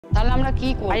তাহলে আমরা কি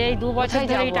করব? এই 2 বছর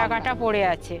ধরে এই টাকাটা পড়ে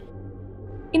আছে।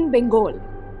 In Bengal,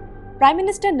 Prime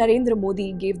Minister Narendra Modi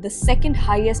gave the second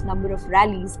highest number of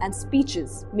rallies and speeches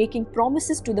making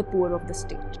promises to the poor of the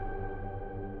state.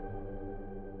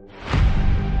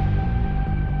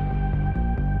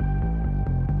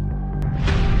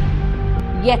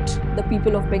 Yet, the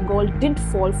people of Bengal didn't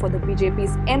fall for the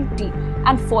BJP's empty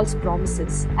and false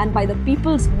promises, and by the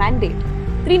people's mandate,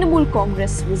 Trinamoole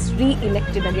Congress was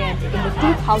re-elected again in the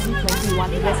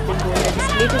 2021 West Bengal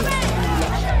Legislative Assembly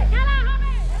election.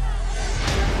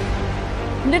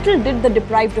 Little did the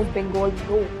deprived of Bengal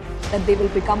know that they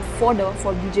will become fodder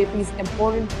for BJP's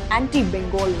abhorrent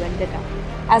anti-Bengal vendetta,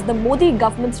 as the Modi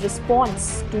government's response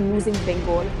to losing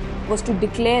Bengal was to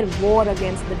declare war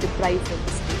against the deprived of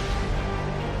the state.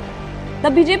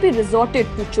 The BJP resorted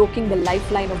to choking the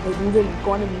lifeline of the rural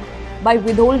economy by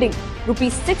withholding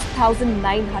rupees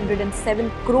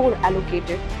 6,907 crore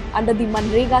allocated under the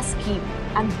Manrega scheme,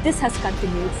 and this has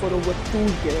continued for over 2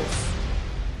 years.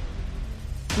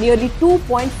 Nearly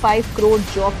 2.5 crore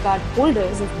job card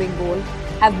holders of Bengal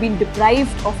have been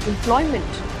deprived of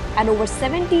employment, and over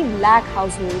 17 lakh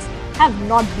households have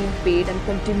not been paid and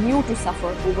continue to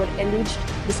suffer over alleged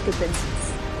discrepancies.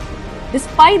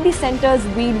 Despite the centre's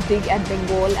wheel dig at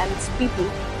Bengal and its people,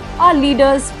 our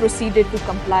leaders proceeded to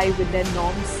comply with their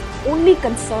norms, only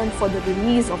concerned for the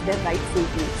release of their rightful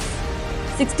dues.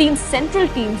 16 central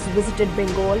teams visited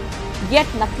Bengal, yet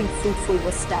nothing fruitful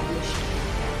was established.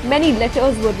 Many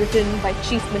letters were written by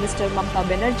Chief Minister Mamata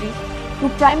Banerjee to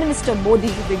Prime Minister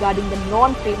Modi regarding the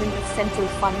non-payment of central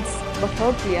funds, but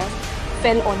her prayers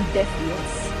fell on deaf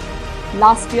ears.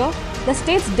 Last year, the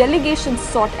state's delegation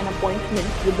sought an appointment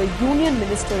with the Union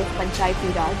Minister of Panchayati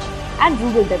Raj and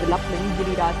Rural Development,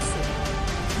 Giriraj Singh.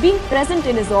 Being present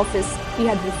in his office, he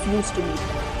had refused to meet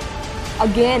them.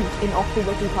 Again, in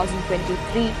October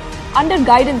 2023, under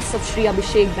guidance of Shri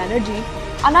Abhishek Banerjee,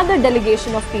 another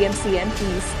delegation of TMC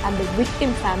MPs and the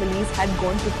victim families had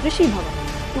gone to Krishi Bhavan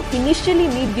to initially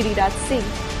meet Giriraj Singh,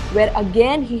 where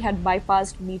again he had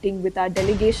bypassed meeting with our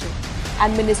delegation, and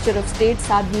Minister of State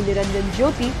Sadhvi Niranjan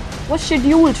Jyoti was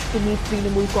scheduled to meet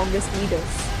Trinamoole Congress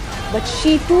leaders. But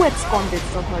she too absconded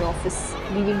from her office,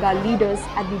 leaving our leaders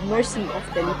at the mercy of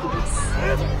Delhi police.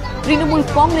 Trinamoole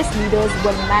Congress leaders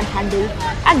were manhandled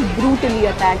and brutally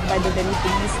attacked by the Delhi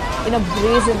police in a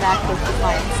brazen act of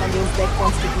defiance against their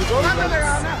constitutional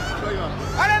rights.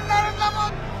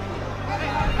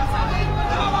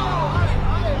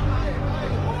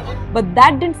 But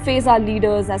that didn't faze our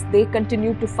leaders as they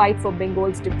continued to fight for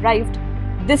Bengal's deprived,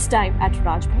 this time at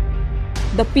Raj Bhavan.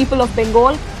 The people of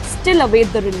Bengal still await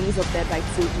the release of their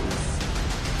rightful dues.